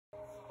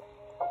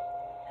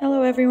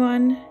Hello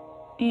everyone,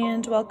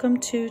 and welcome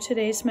to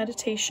today's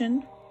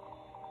meditation.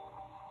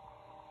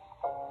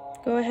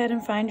 Go ahead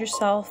and find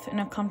yourself in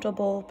a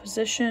comfortable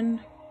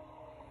position,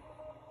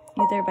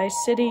 either by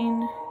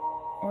sitting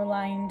or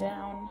lying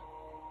down.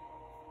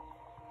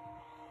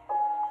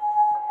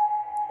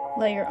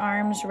 Let your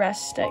arms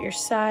rest at your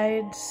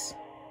sides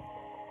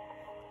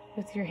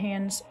with your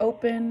hands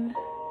open,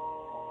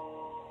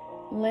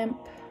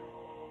 limp,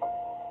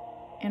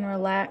 and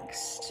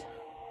relaxed.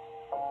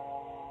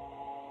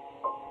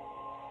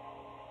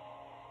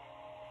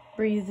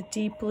 Breathe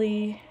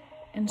deeply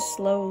and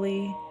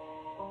slowly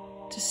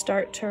to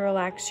start to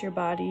relax your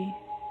body.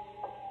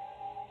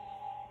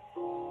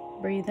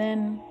 Breathe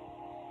in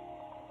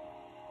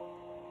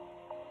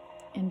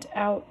and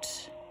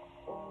out.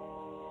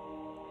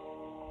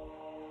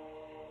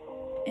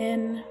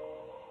 In,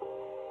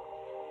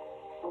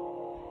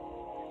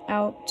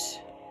 out,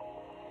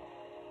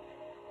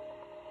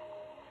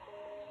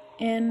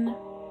 in,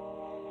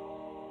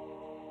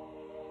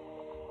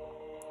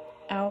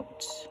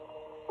 out.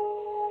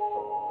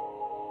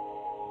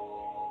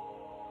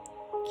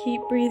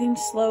 Keep breathing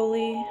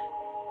slowly,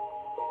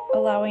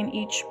 allowing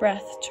each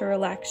breath to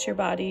relax your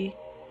body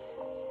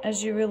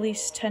as you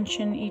release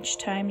tension each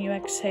time you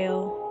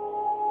exhale.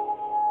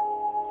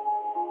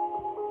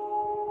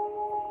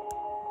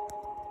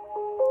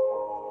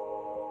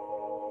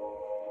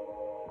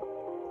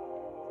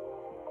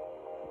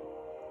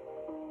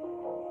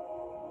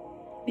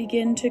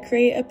 Begin to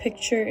create a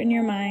picture in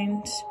your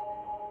mind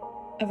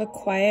of a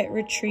quiet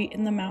retreat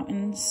in the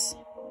mountains.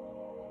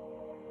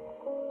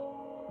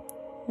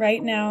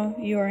 Right now,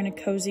 you are in a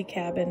cozy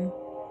cabin.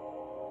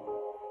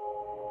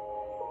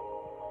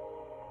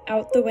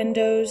 Out the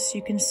windows,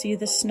 you can see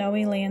the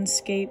snowy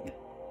landscape.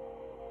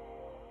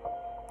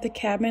 The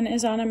cabin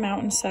is on a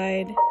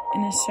mountainside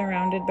and is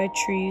surrounded by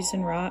trees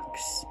and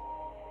rocks.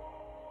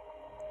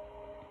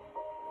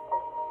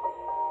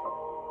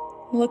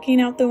 Looking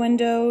out the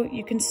window,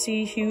 you can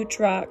see huge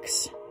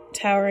rocks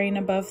towering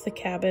above the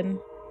cabin.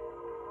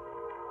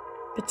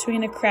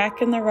 Between a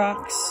crack in the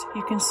rocks,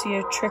 you can see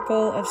a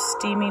trickle of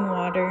steaming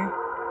water.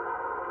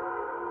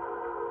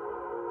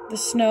 The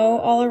snow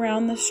all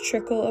around this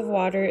trickle of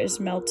water is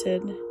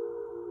melted,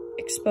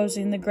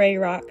 exposing the gray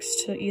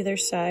rocks to either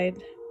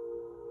side.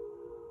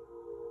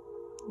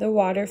 The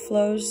water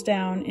flows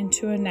down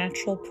into a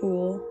natural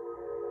pool.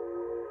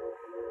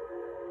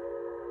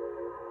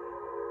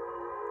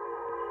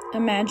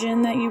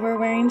 Imagine that you are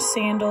wearing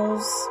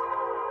sandals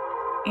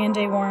and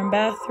a warm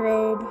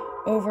bathrobe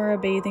over a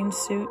bathing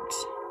suit,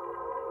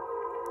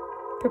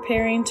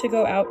 preparing to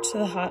go out to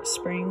the hot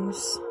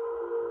springs.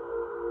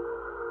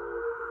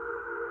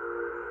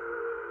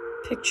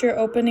 Picture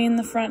opening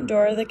the front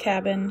door of the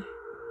cabin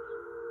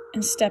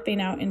and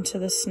stepping out into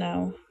the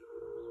snow.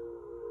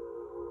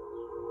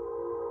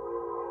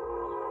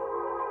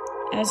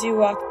 As you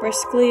walk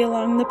briskly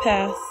along the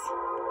path,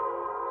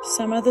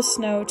 some of the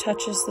snow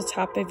touches the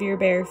top of your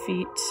bare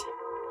feet.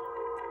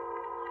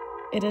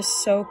 It is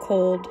so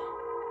cold.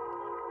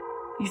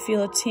 You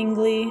feel a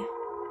tingly,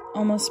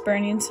 almost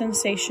burning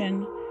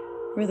sensation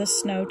where the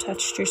snow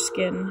touched your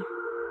skin.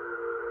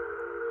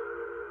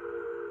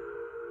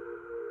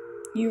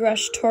 You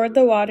rush toward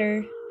the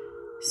water,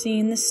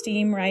 seeing the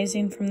steam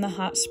rising from the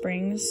hot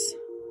springs.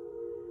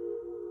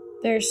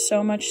 There is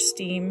so much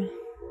steam.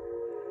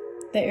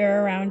 The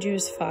air around you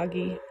is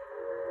foggy.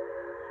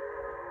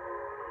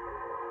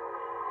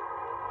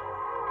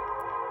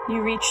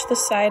 You reach the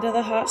side of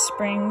the hot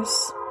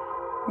springs,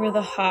 where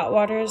the hot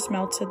water has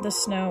melted the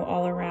snow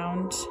all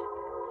around.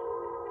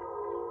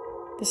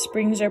 The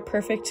springs are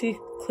perfectly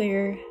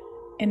clear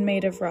and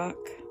made of rock.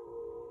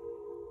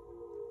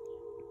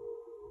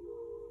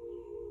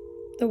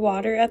 The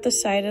water at the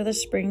side of the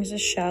springs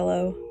is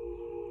shallow.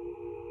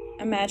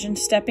 Imagine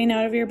stepping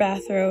out of your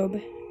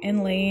bathrobe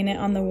and laying it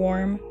on the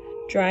warm,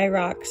 dry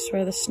rocks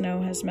where the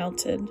snow has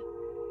melted.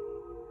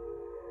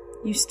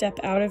 You step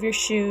out of your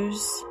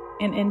shoes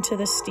and into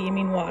the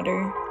steaming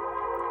water.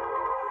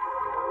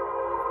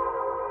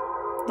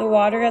 The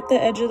water at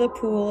the edge of the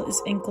pool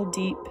is ankle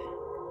deep.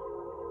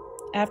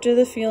 After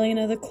the feeling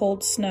of the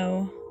cold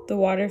snow, the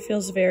water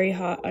feels very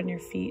hot on your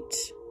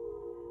feet.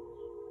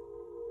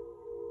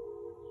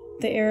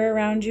 The air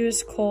around you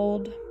is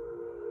cold,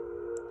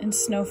 and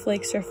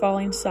snowflakes are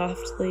falling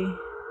softly.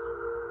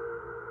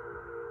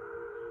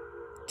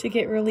 To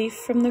get relief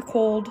from the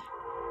cold,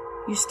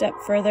 you step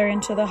further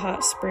into the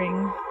hot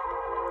spring.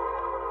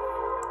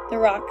 The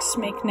rocks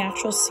make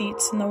natural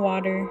seats in the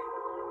water.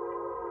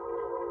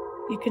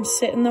 You can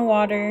sit in the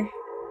water,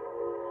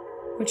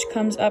 which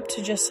comes up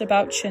to just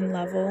about chin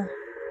level.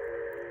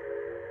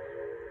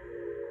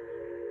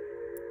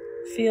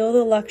 Feel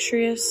the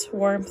luxurious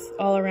warmth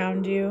all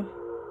around you.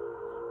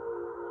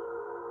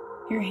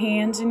 Your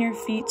hands and your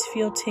feet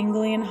feel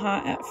tingly and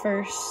hot at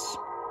first,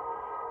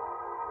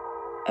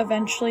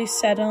 eventually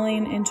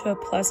settling into a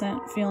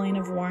pleasant feeling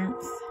of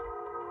warmth.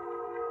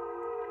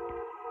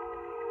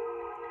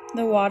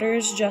 The water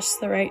is just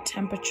the right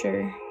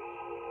temperature.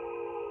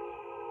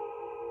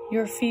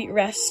 Your feet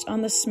rest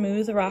on the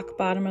smooth rock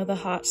bottom of the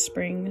hot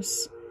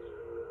springs,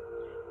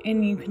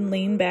 and you can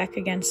lean back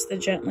against the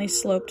gently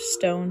sloped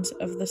stones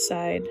of the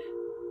side.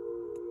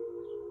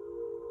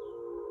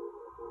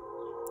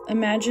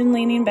 Imagine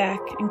leaning back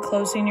and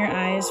closing your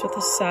eyes with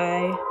a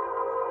sigh.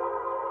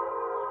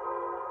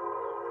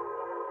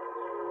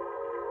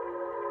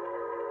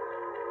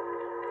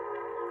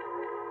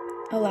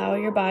 Allow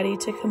your body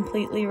to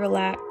completely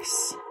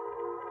relax.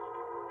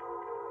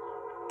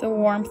 The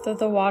warmth of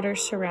the water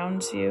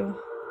surrounds you.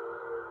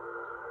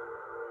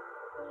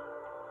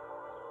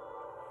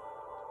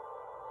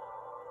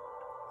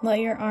 Let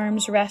your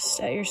arms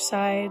rest at your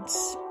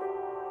sides,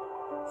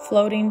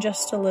 floating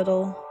just a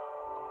little.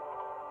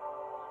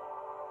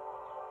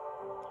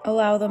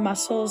 Allow the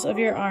muscles of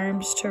your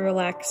arms to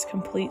relax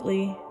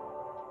completely.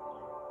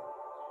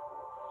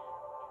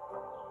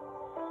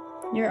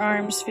 Your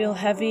arms feel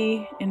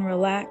heavy and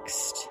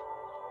relaxed,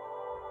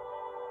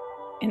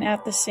 and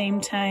at the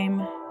same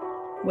time,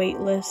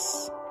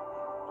 weightless.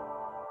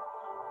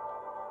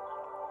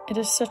 It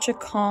is such a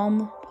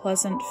calm,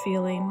 pleasant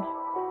feeling.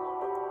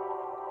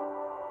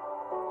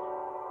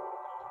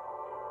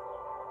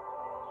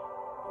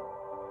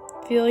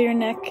 Feel your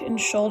neck and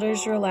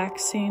shoulders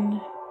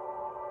relaxing,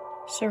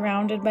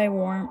 surrounded by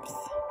warmth.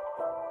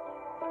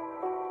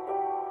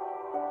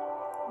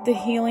 The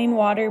healing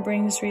water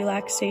brings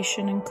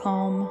relaxation and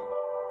calm.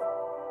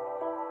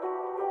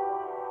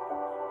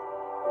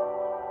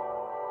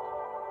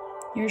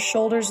 Your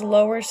shoulders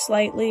lower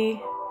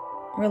slightly,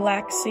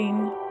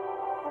 relaxing,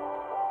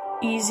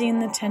 easing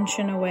the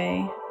tension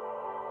away,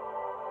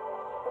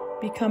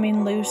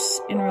 becoming loose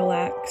and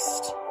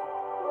relaxed.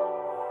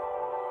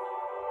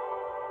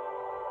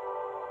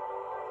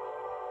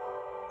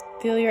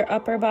 Feel your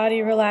upper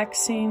body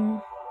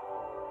relaxing,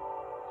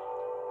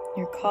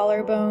 your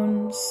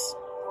collarbones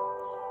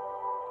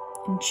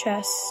and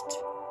chest.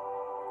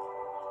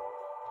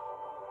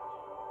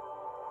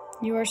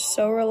 You are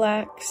so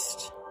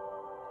relaxed.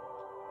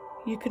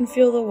 You can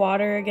feel the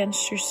water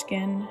against your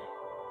skin,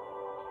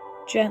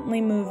 gently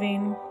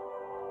moving.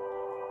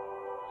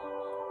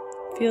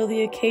 Feel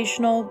the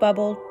occasional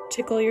bubble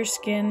tickle your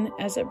skin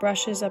as it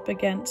brushes up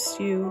against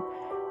you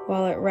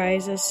while it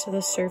rises to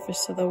the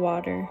surface of the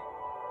water.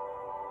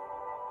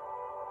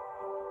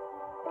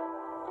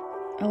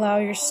 Allow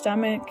your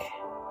stomach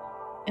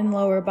and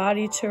lower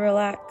body to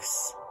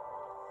relax,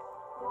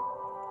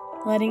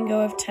 letting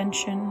go of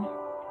tension.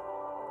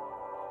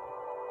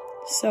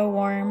 So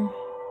warm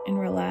and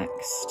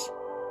relaxed.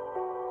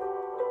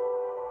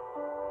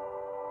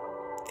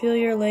 Feel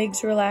your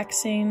legs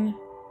relaxing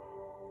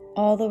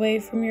all the way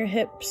from your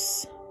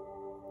hips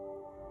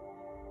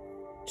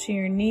to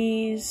your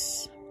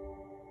knees,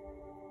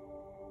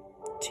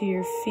 to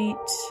your feet.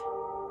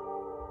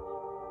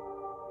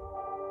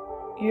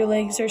 Your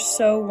legs are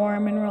so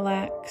warm and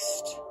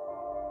relaxed.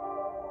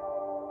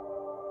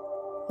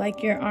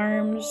 Like your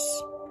arms,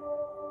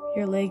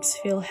 your legs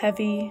feel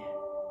heavy,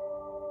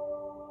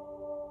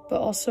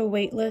 but also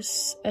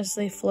weightless as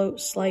they float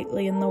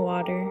slightly in the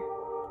water.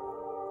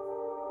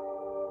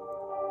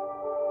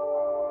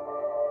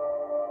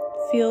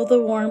 Feel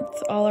the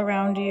warmth all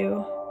around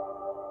you.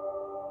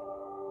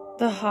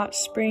 The hot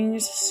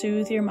springs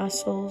soothe your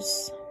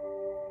muscles.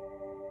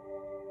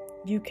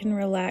 You can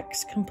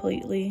relax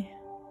completely.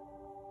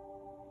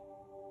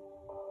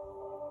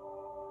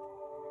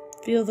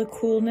 Feel the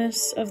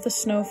coolness of the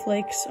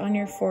snowflakes on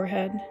your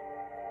forehead.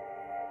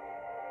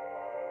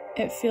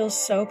 It feels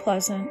so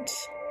pleasant.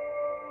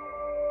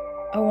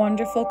 A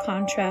wonderful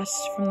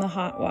contrast from the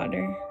hot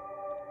water.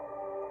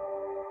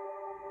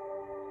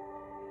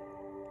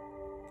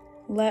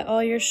 Let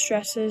all your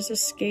stresses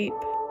escape,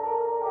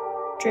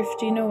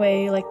 drifting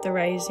away like the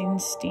rising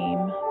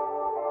steam.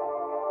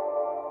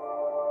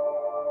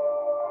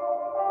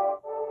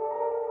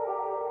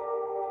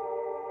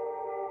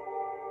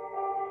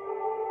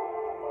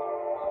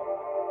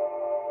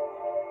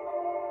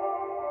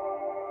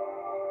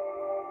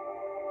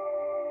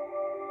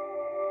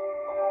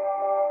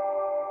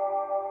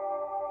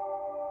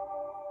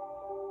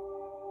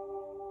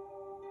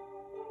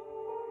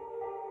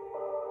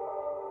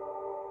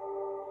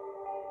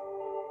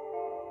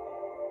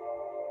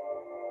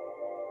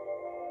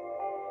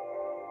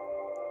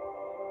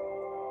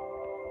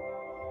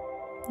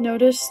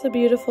 Notice the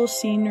beautiful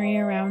scenery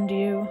around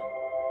you.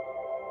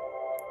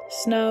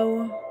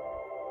 Snow,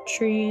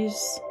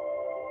 trees,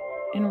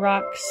 and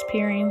rocks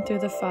peering through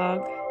the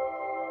fog.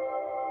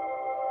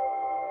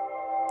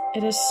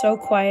 It is so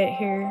quiet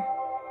here.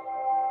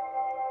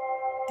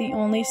 The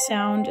only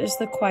sound is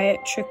the quiet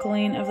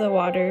trickling of the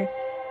water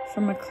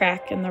from a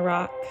crack in the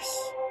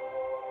rocks.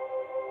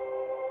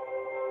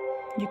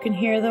 You can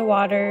hear the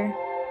water,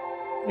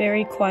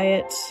 very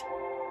quiet,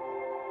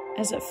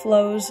 as it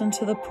flows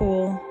into the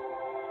pool.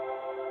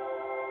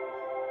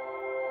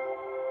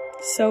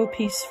 So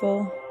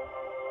peaceful.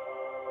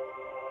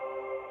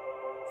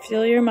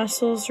 Feel your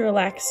muscles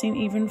relaxing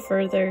even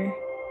further.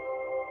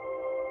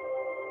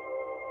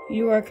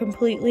 You are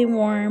completely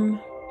warm,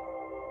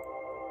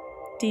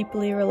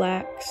 deeply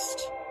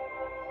relaxed.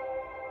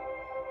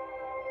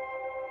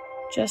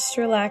 Just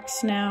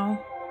relax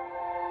now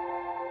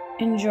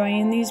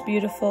enjoying these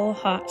beautiful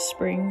hot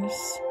springs.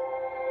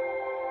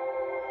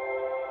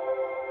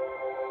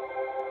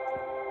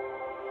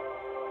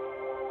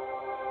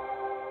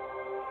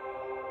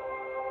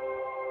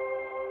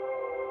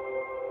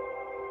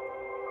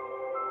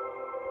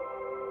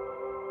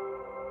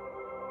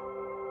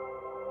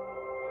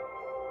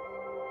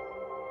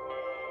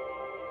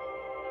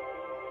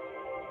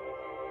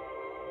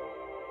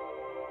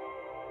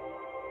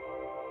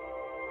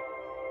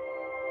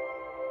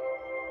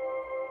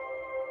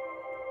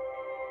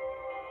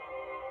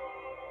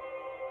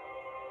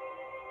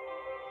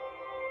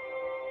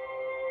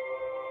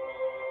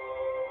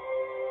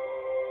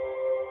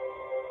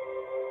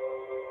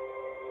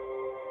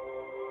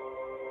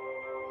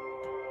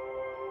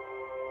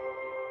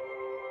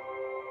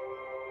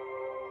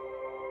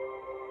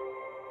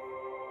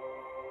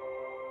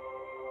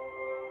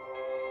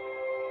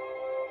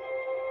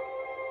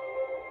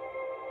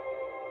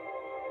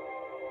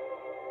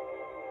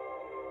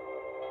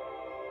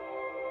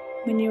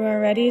 When you are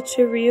ready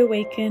to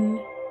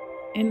reawaken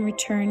and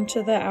return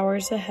to the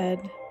hours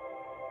ahead,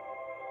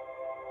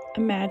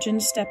 imagine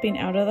stepping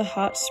out of the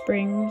hot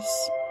springs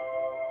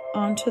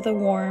onto the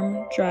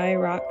warm, dry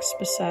rocks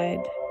beside.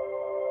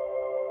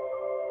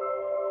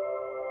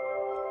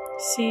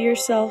 See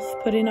yourself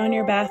putting on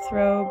your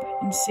bathrobe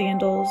and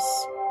sandals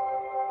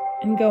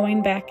and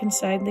going back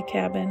inside the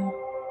cabin.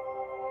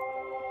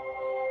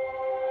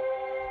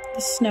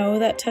 The snow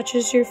that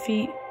touches your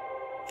feet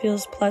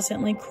feels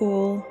pleasantly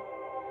cool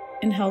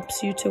and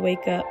helps you to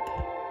wake up.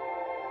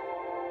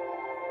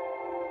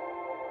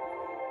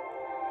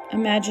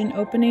 Imagine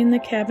opening the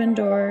cabin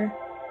door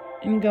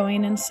and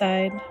going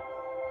inside.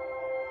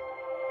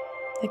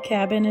 The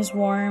cabin is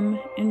warm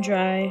and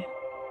dry.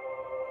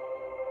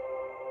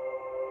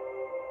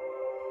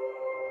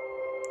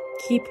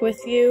 Keep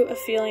with you a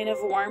feeling of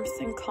warmth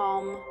and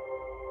calm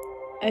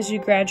as you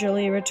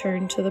gradually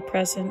return to the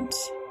present.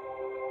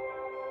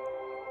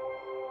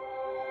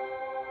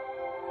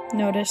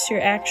 Notice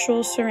your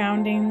actual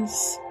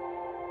surroundings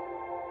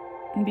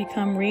and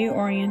become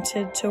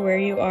reoriented to where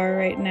you are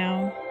right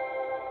now.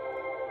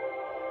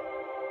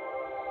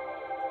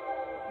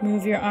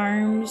 Move your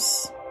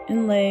arms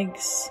and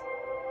legs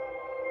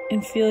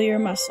and feel your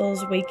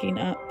muscles waking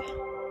up.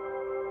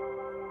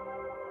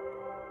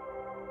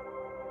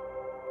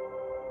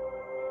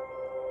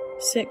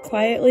 Sit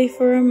quietly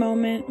for a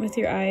moment with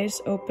your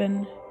eyes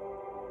open,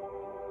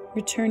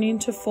 returning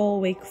to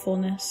full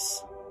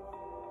wakefulness.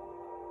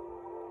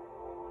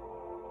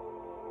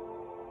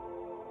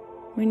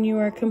 When you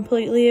are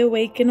completely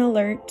awake and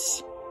alert,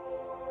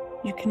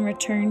 you can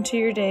return to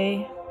your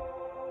day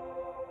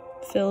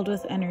filled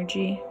with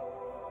energy.